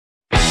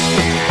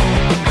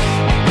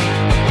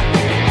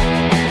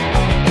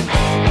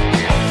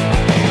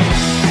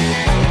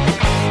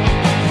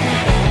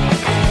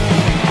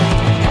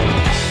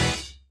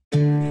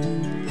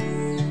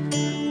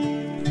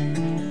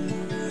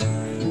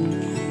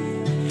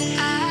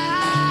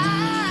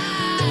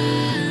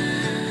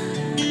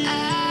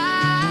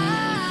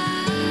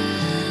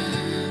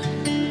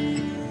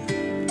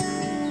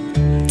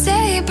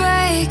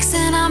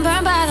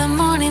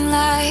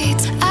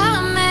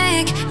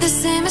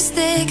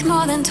like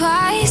more than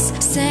twice.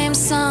 Same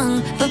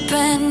song, but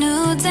brand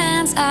new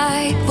dance.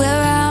 I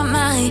wear out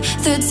my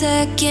third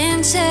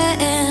second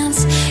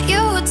chance.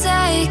 You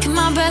take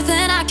my breath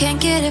and I can't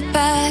get it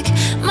back.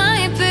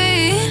 Might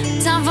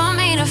be time for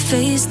me to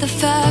face the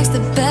facts. The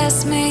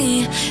best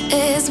me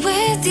is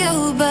with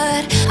you,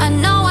 but I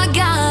know I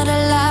got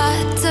a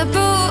lot to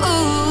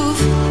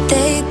prove.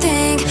 They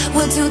think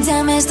we're too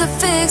damaged to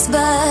fix,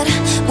 but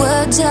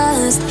we're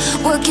just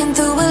working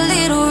through a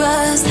little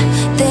rust.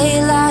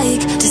 They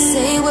like to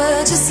say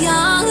we're just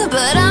young,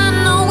 but I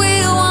know we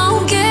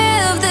won't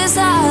give this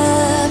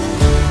up.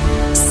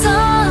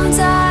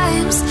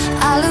 Sometimes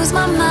I lose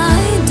my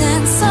mind,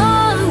 and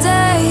some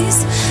days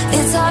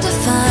it's hard to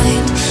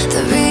find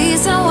the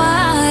reason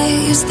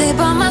why you stay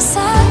by my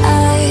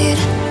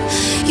side.